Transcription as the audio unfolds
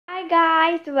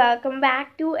guys, welcome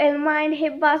back to Elma and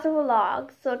Hibba's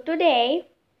vlog. So today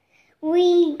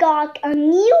we got a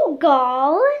new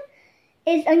doll.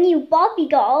 It's a new Barbie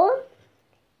doll.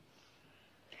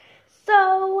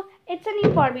 So it's a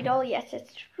new Barbie doll, yes,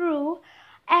 it's true.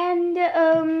 And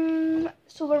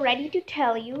so we're ready to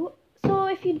tell you. So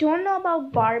if you don't know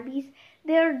about Barbies,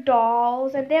 they're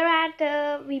dolls and they're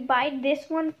at we buy this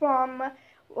one from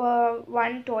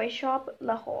one toy shop,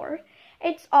 Lahore.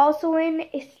 It's also in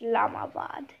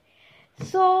Islamabad.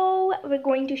 So we're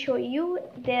going to show you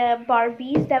the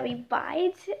Barbies that we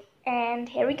buy, and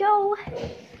here we go.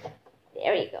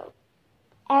 There we go.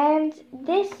 And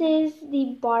this is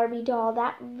the Barbie doll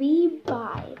that we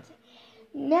buy.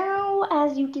 Now,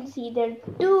 as you can see, there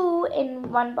are two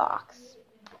in one box.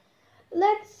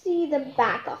 Let's see the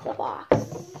back of the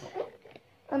box.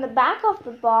 On the back of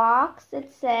the box,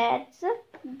 it says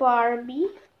Barbie.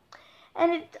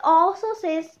 And it also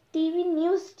says TV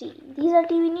News Team. These are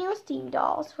TV News Team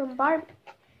dolls from Barbie.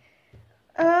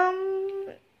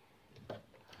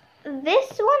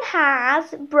 This one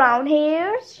has brown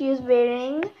hair. She is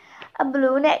wearing a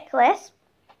blue necklace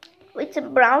with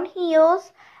some brown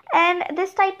heels and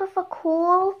this type of a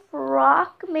cool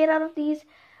frock made out of these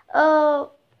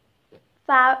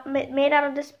made out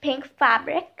of this pink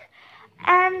fabric.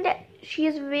 And she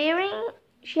has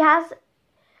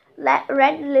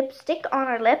red lipstick on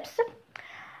her lips.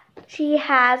 She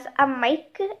has a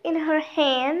mic in her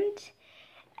hand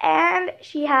and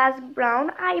she has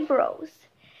brown eyebrows.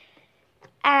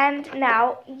 And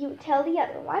now you tell the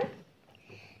other one.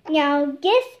 Now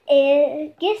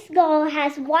this girl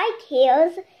has white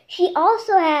hairs. She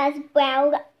also has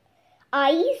brown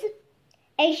eyes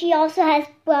and she also has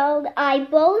brown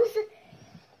eyebrows.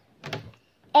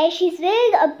 And she's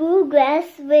wearing a blue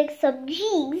dress with some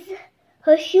jeans.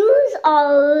 Her shoes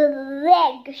are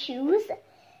leg shoes,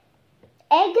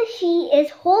 and she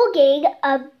is holding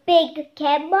a big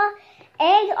camera,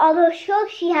 and on her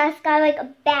shirt she has got like a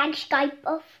badge type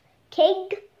of king.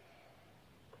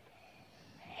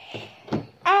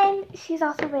 And she's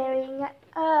also wearing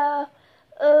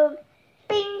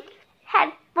pink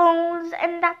headphones,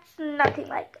 and that's nothing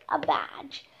like a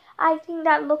badge. I think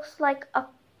that looks like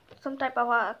some type of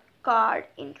a card,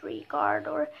 entry card,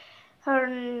 or her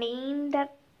name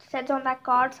that says on that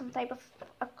card, some type of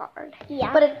a card.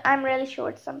 Yeah. But I'm really sure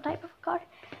it's some type of card.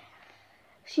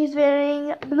 She's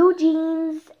wearing blue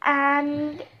jeans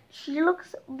and she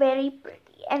looks very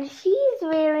pretty. And she's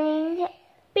wearing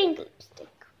pink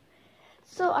lipstick.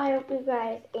 So I hope you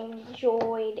guys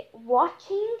enjoyed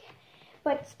watching.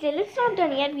 But still it's not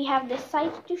done yet. We have this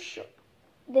side to show.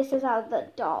 This is how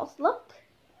the dolls look.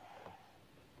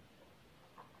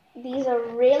 These are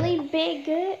really big,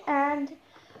 and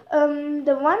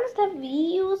the ones that we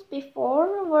used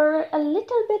before were a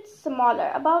little bit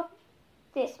smaller, about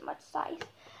this much size.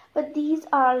 But these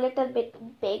are a little bit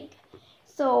big.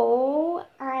 So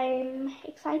I'm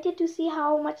excited to see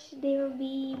how much they will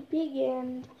be big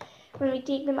and when we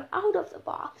take them out of the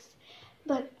box.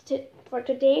 But for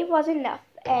today was enough,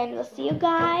 and we'll see you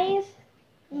guys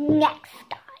next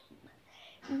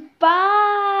time.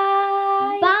 Bye.